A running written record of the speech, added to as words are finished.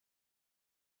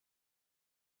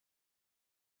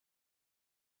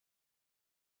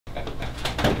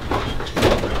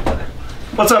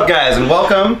What's up, guys, and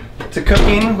welcome to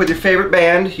Cooking with your favorite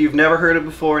band you've never heard of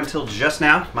before until just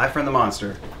now, My Friend the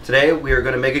Monster. Today we are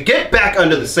going to make a get back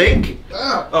under the sink.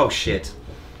 Oh shit.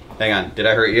 Hang on, did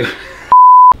I hurt you?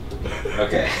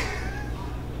 Okay.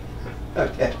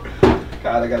 Okay.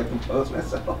 God, I gotta compose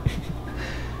myself.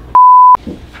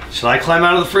 Should I climb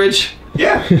out of the fridge?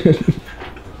 Yeah.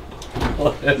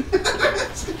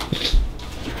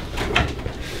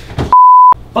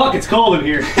 Fuck, it's cold in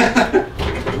here.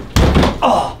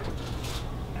 Oh!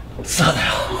 It's not that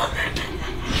hard.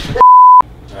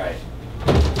 Alright.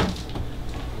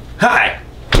 Hi!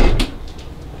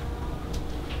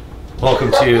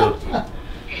 Welcome to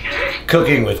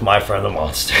Cooking with My Friend the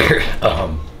Monster.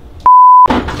 Oh,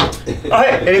 hey,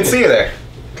 I didn't see you there.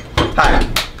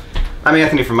 Hi, I'm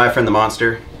Anthony from My Friend the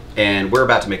Monster, and we're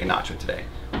about to make a nacho today.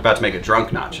 We're about to make a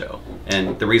drunk nacho,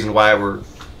 and the reason why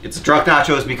it's a drunk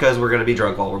nacho is because we're gonna be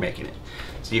drunk while we're making it.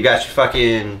 So you got your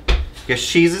fucking,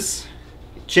 cheeses,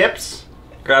 chips,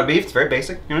 ground beef, it's very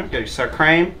basic, you know, you got your sour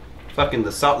cream, fucking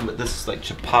the salt, but this is like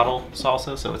chipotle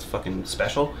salsa, so it's fucking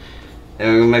special. And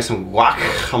we're gonna make some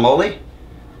guacamole.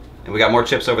 And we got more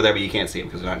chips over there, but you can't see them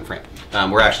because they're not in frame.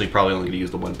 We're actually probably only gonna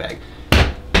use the one bag.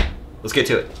 Let's get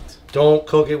to it. Don't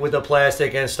cook it with the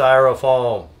plastic and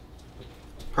styrofoam.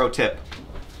 Pro tip.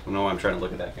 I don't know why I'm trying to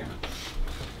look at that camera.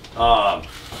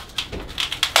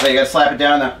 Hey, you gotta slap it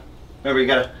down now. Remember, you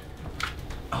gotta.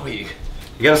 Oh, you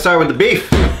gotta start with the beef.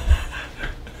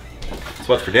 That's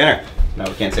what's for dinner. No,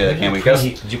 we can't say that, can we?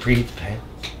 Did you preheat the pan?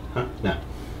 Huh? No.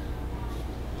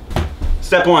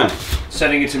 Step one.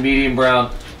 Setting it to medium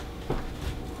brown.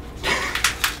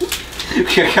 You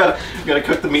gotta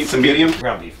cook the meat to medium.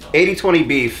 Ground beef. 80-20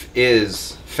 beef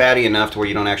is fatty enough to where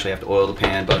you don't actually have to oil the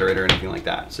pan, butter it, or anything like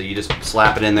that. So you just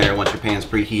slap it in there once your pan's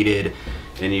preheated,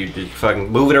 and you just fucking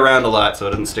move it around a lot so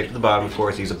it doesn't stick to the bottom. Of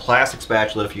course, use a plastic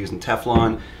spatula if you're using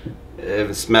Teflon. If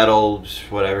it's metal, metal.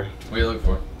 What are you looking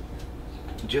for?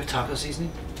 Did you have taco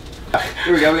seasoning?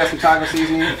 Here we go. We got some taco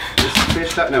seasoning. This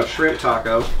fish shrimp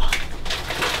taco.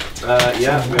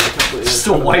 Yeah. Just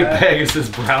a white bag. It says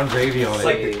brown gravy on it.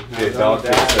 Like the dog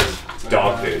food says it's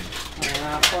dog food.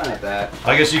 Fine at that.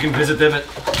 I guess you can visit them at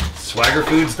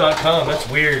swaggerfoods.com. That's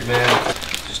weird, man.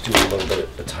 Just do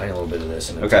a tiny little bit of this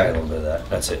and a tiny little bit of that.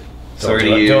 That's it.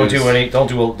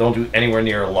 Don't do anywhere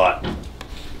near a lot.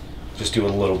 Just do a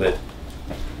little bit.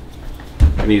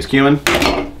 We're gonna use cumin.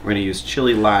 We're gonna use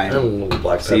chili lime And a little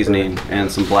black pepper. seasoning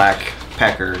and some black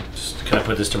pepper. Can I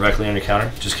put this directly on your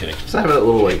counter? Just kidding. Does that have a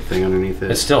little like thing underneath it?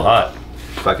 It's still hot.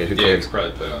 Fuck it. Who Yeah, cares? it's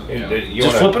probably put on. You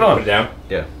just flip it on. Put it down.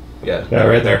 Yeah. Yeah. Yeah,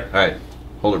 right there. All right.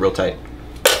 Hold it real tight.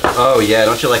 Oh yeah,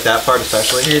 don't you like that part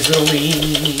especially?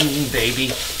 Sizzling,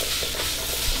 baby.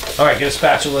 All right, get a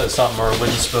spatula or something or a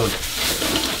wooden spoon.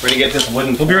 We're gonna get this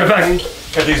wooden. We'll be right back.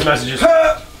 Get these messages.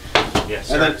 Yeah,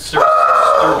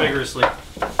 stir vigorously.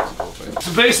 It's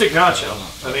a basic nacho.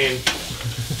 I mean,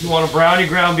 you want to brown your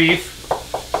ground beef,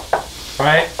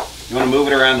 right? You want to move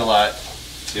it around a lot.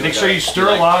 Make sure you stir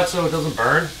a lot so it doesn't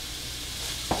burn.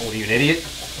 Oh, are you an idiot?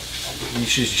 You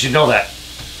should know that.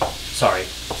 Sorry.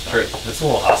 True. That's a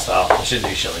little hostile. I shouldn't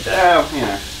do shit like that. Oh,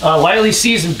 yeah. Lightly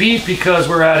seasoned beef because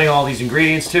we're adding all these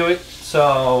ingredients to it,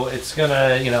 so it's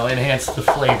gonna, enhance the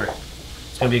flavor.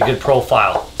 It's gonna be a good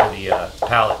profile to the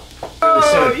palate.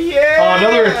 Oh yeah.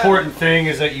 Another important thing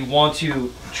is that you want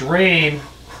to drain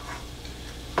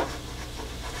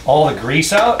all the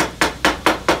grease out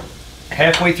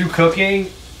halfway through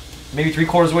cooking, maybe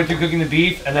 3/4 of the way through cooking the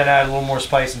beef, and then add a little more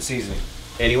spice and seasoning.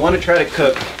 And you want to try to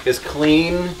cook as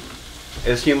clean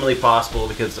as humanly possible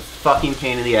because it's a fucking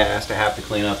pain in the ass to have to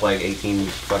clean up like 18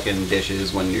 fucking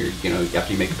dishes when you're,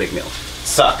 after you make a big meal.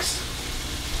 Sucks.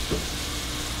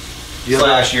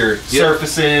 Slash your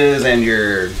surfaces and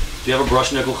your... Do you have a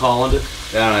brush nickel colander?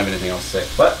 I don't have anything else to say.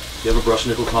 What? Do you have a brush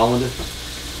nickel colander?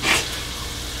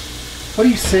 What are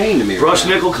you saying to me? Brush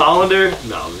nickel colander?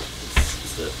 No,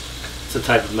 it's a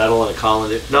type of metal in a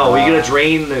colander. No, we gotta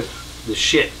drain the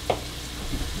shit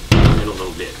in a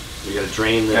little bit. We gotta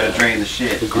drain the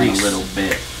shit the grease in a little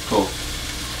bit. Cool.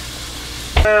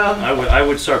 I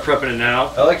would start prepping it now.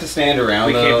 I like to stand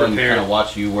around though and prepare. kind of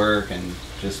watch you work and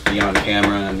just be on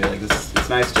camera and be like, it's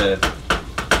nice to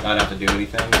not have to do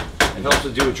anything. It helps to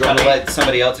do a dry. Kind of let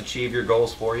somebody else achieve your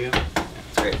goals for you. Yeah,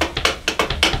 it's great.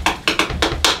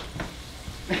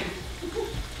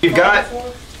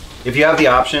 If you have the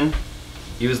option,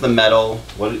 use the metal.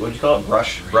 What did you call it?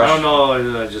 Brush. I don't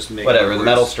know. Just make whatever. The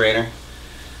metal strainer.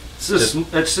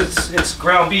 It's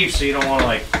ground beef, so you don't want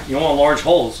large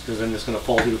holes because then it's gonna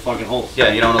fall through the fucking holes.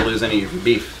 Yeah, you don't want to lose any of your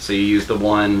beef, so you use the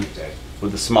one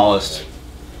with the smallest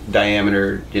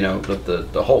diameter, with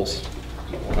the holes.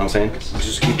 You know what I'm saying?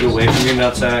 Just keep it away from your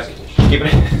nutsack. Keep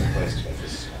it.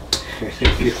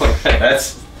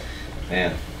 That's,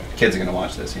 man, kids are gonna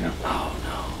watch this, you know. Oh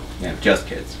no. Yeah, just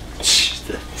kids.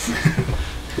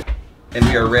 And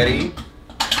we are ready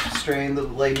to strain the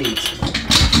leg meats.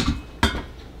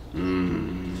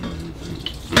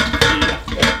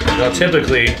 Now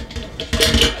typically,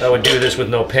 I would do this with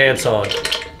no pants on,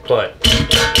 but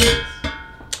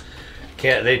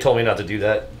can't. They told me not to do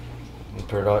that.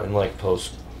 Put it on in like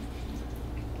post.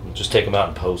 Just take them out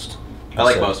in post. I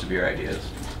like most of your ideas.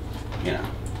 You know.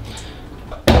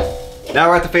 Now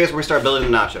we're at the phase where we start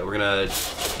building the nacho. We're gonna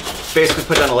basically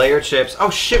put down a layer of chips. Oh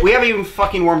shit, we haven't even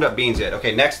fucking warmed up beans yet.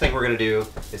 Okay, next thing we're gonna do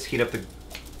is heat up the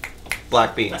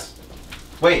black beans.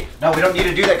 Wait, no, we don't need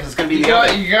to do that because it's gonna be you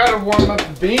gotta warm up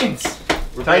the beans.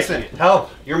 Tyson,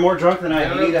 help. You're more drunk than I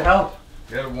am. You need to help.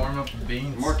 You gotta warm up the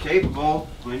beans. You're more capable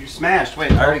when you're smashed.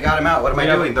 Wait, I already got them out. What am I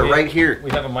doing? They're right here.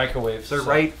 We have a microwave. They're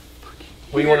right.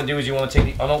 What you want to do is you want to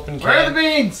take the unopened can. Where are the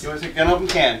beans? You want to take an open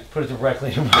can. Put it directly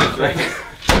in your microwave.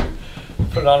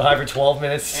 Put it on high for 12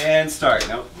 minutes. And start.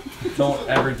 Nope. Don't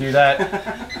ever do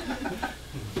that.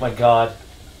 My God.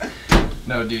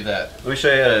 No, do that. Let me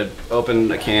show you how to open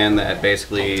a can that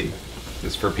basically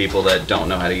is for people that don't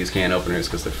know how to use can openers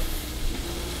because they're...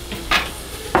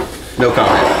 No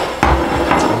comment.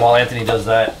 And while Anthony does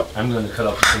that, I'm going to cut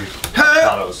up some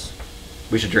avocados.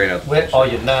 We should drain out the With all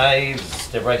your knives,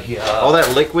 they're right here. all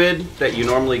that liquid that you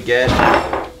normally get,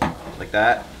 like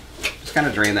that, just kind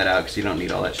of drain that out because you don't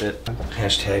need all that shit.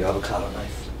 Hashtag avocado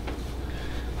knife.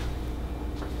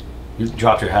 You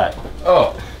dropped your hat.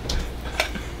 Oh.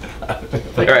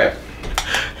 Alright.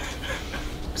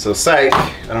 So psych.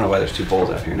 I don't know why there's two bowls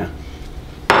out here now.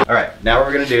 Alright, now what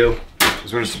we're going to do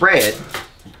is we're going to spray it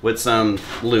with some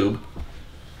lube.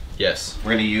 Yes.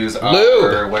 We're gonna use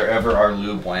lube wherever our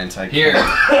lube went. Here. You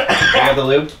have the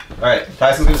lube? Alright,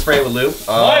 Tyson's gonna spray it with lube.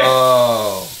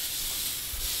 Oh.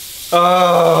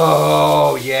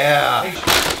 Oh, yeah.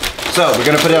 So, we're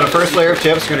gonna put down a first layer of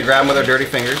chips. We're gonna grab them with our dirty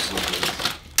fingers.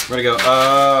 We're gonna go,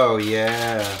 oh,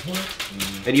 yeah.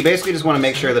 And you basically just wanna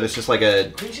make sure that it's just like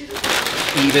a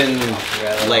even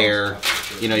layer.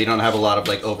 You know, you don't have a lot of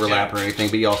like overlap or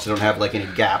anything, but you also don't have like any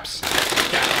gaps.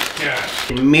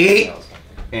 Meat.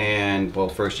 And, well,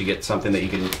 first you get something that you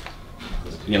can,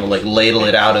 you know, like ladle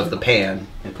it out of the pan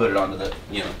and put it onto the,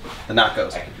 you know, the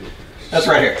nachos. That's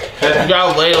right here. You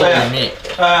gotta ladle your meat.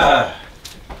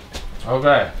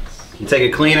 Okay. You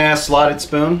take a clean-ass slotted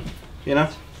spoon, you know?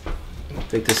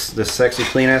 Take this sexy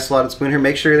clean-ass slotted spoon here.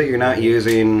 Make sure that you're not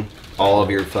using all of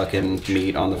your fucking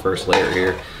meat on the first layer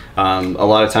here. A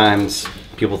lot of times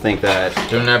people think that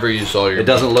Don't ever use all your it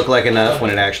doesn't look like enough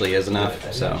when it actually is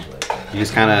enough, so you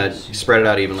just kind of spread it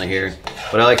out evenly here.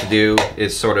 What I like to do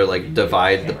is sort of like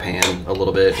divide the pan a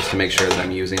little bit just to make sure that I'm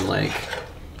using like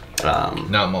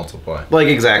not multiply. like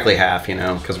exactly half, you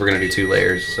know, because we're gonna do 2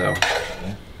 layers, so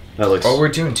that looks. Oh, we're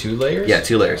doing 2 layers? Yeah,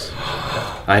 2 layers.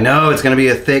 I know it's gonna be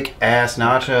a thick ass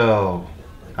nacho.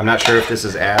 I'm not sure if this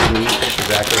is ass meat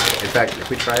exactly. In fact,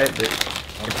 if we try it, It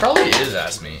probably is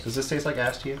ass meat. does this taste like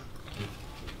ass to you?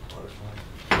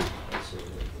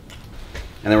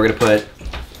 And then we're gonna put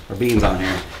our beans on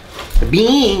here. The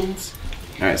beans!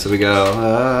 Alright, so we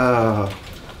go,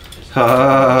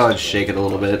 shake it a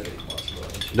little bit.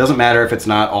 It doesn't matter if it's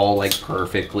not all like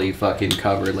perfectly fucking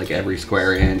covered, like every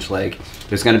square inch. Like,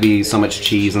 there's gonna be so much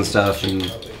cheese and stuff and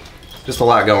just a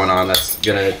lot going on that's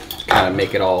gonna kind of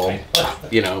make it all,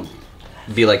 you know,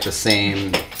 be like the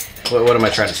same. What am I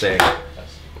trying to say?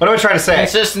 What am I trying to say?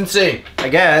 Consistency. I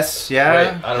guess, yeah.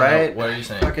 Wait, I don't right? know. What are you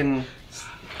saying? Fucking,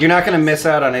 you're not gonna miss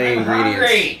out on any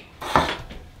ingredients.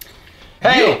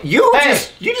 Hey, you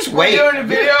just wait. We're doing a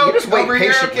video You just wait over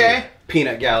here, patiently. okay?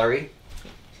 Peanut gallery.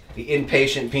 The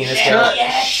impatient penis gallery.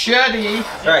 Shuddy.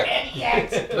 All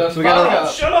right. So we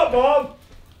got Shut up, Bob.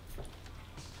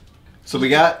 So we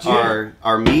got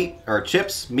our meat, our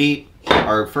chips, meat,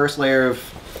 our first layer of,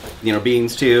 you know,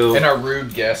 beans too. And our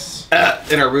rude guests.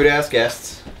 And our rude ass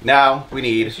guests. Now we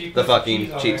need the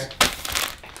fucking cheese.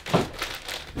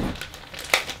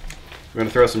 We're gonna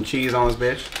throw some cheese on this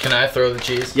bitch. Can I throw the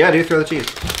cheese? Yeah, dude, throw the cheese.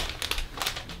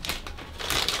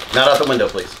 Not out the window,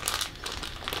 please.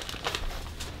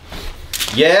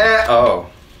 Yeah. Oh.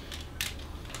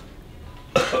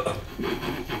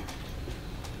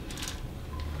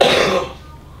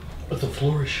 With a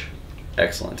flourish.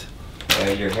 Excellent.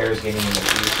 Your hair is getting in the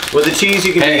cheese. With the cheese,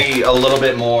 you can be a little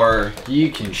bit more.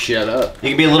 You can shut up. You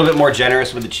can be a little bit more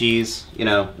generous with the cheese, you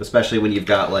know, especially when you've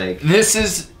got like This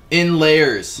is in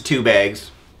layers. 2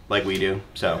 bags, like we do.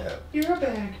 So You're a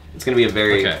bag. it's gonna be a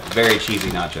very, Okay. very cheesy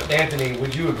nacho. Anthony,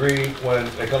 would you agree when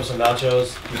it comes to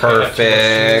nachos? You can't have too much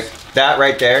Perfect. cheese? That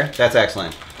right there, that's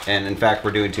excellent. And in fact,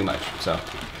 we're doing too much, so.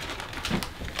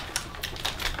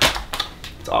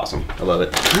 It's awesome. I love it.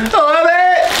 I love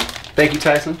it! Thank you,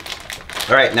 Tyson.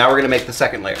 All right, now we're gonna make the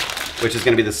second layer, which is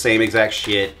gonna be the same exact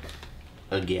shit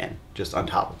again, just on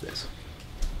top of this.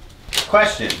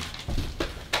 Question,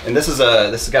 and this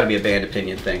has got to be a band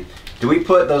opinion thing. Do we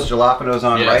put those jalapenos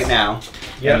on right now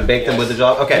and bake them with the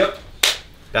jalapeno? Okay,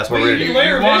 that's what we're gonna do.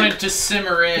 You want it to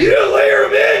simmer in. You didn't layer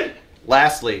them in!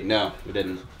 Lastly, no, we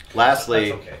didn't.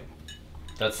 Lastly, That's okay.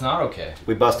 That's not okay.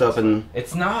 we bust open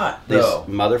It's not, these though.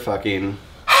 motherfucking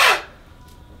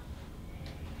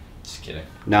Just kidding.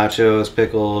 nachos,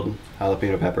 pickled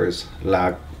jalapeno peppers,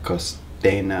 la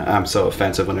costena. I'm so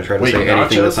offensive when I try to say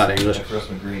anything that's not English. I throw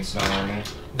some green snow on me.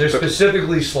 They're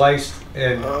specifically sliced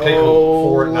and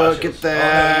pickled for nachos. Look at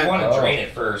that. You want to drain it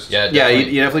first. Yeah, Yeah,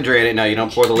 you definitely drain it. No, you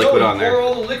don't pour the liquid on there. Pour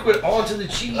all the liquid onto the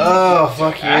cheese. Oh,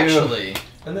 fuck you. Actually.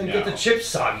 And then get the chips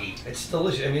soggy. It's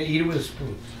delicious. I mean, eat it with a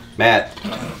spoon. Matt,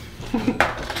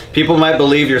 people might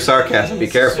believe your sarcasm. Be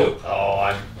careful.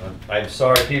 Oh, I'm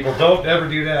sorry, people. Don't ever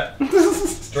do that.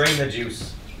 Drain the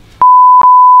juice.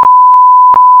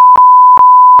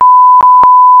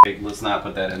 Let's not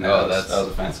put that in there. Oh, that was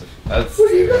offensive. That's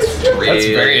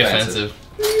Really very offensive.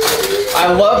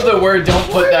 I love the word "don't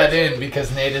put that in"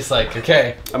 because Nate is like,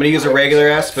 okay. I'm gonna use a regular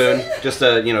ass spoon, just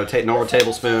a normal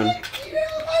tablespoon.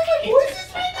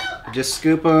 Just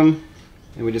scoop them,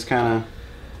 and we just kind of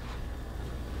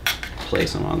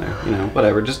place them on there. You know,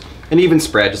 whatever. Just an even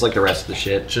spread, just like the rest of the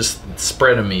shit. Just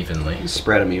spread them evenly. Just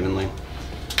spread them evenly.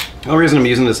 The only reason I'm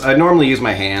using this, I normally use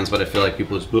my hands, but I feel like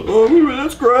people just, oh,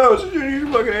 that's gross. You use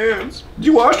your fucking hands. Did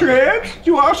you wash your hands? Did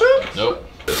you wash them? Nope.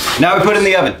 Now we put it in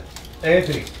the oven.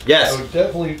 Anthony. Yes. I would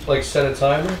definitely like set a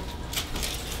timer.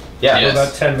 Yeah. Yes. For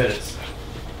about 10 minutes.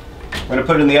 We're gonna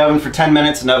put it in the oven for 10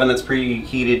 minutes, an oven that's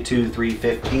preheated to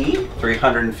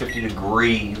 350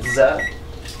 degrees.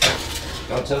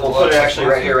 We'll put it actually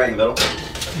right here, right in the middle.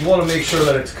 You want to make sure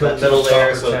that it's cooked That middle to the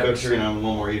there, proper so it cooks, temperature. a little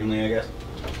more evenly, I guess.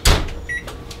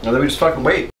 Now then we just fucking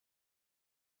wait.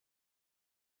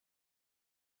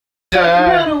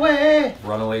 Run away.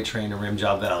 Runaway train to Rim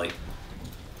Job Valley.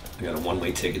 I got a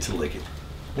one-way ticket to Lick It.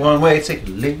 One way, take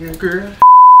a liquor.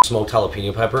 Smoked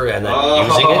jalapeno pepper and then Oh,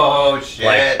 using it, shit.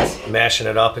 like mashing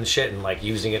it up and shit, and like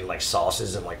using it in like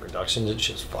sauces and like reductions and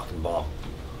shit's fucking bomb.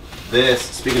 This,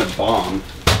 speaking of bomb,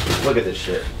 look at this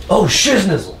shit. Oh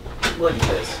shizznizzle! Look at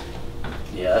this.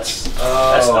 Yeah, that's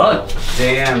done.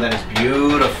 Damn, that is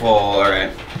beautiful. All right.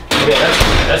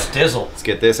 Yeah, that's dizzle. Let's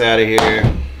get this out of here.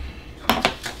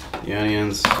 The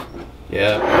onions.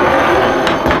 Yeah.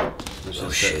 Let's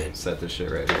just set this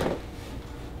shit right here.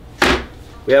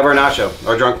 We have our nacho,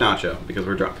 our drunk nacho, because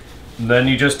we're drunk. And then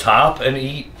you just top and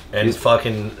eat and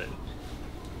fucking,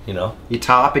 you know. You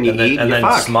top and you eat and then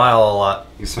fuck. smile a lot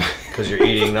You smile. because you're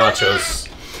eating nachos.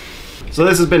 So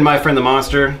this has been My Friend the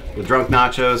Monster with drunk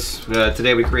nachos.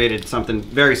 Today we created something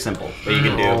very simple that you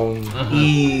can do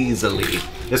easily.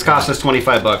 This cost us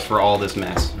 25 bucks for all this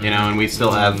mess, you know, and we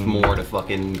still have more to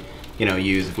fucking,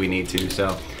 use if we need to.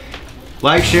 So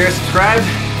like, share, subscribe,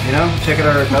 check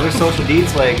out our other social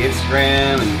deeds like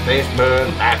Instagram and Facebook.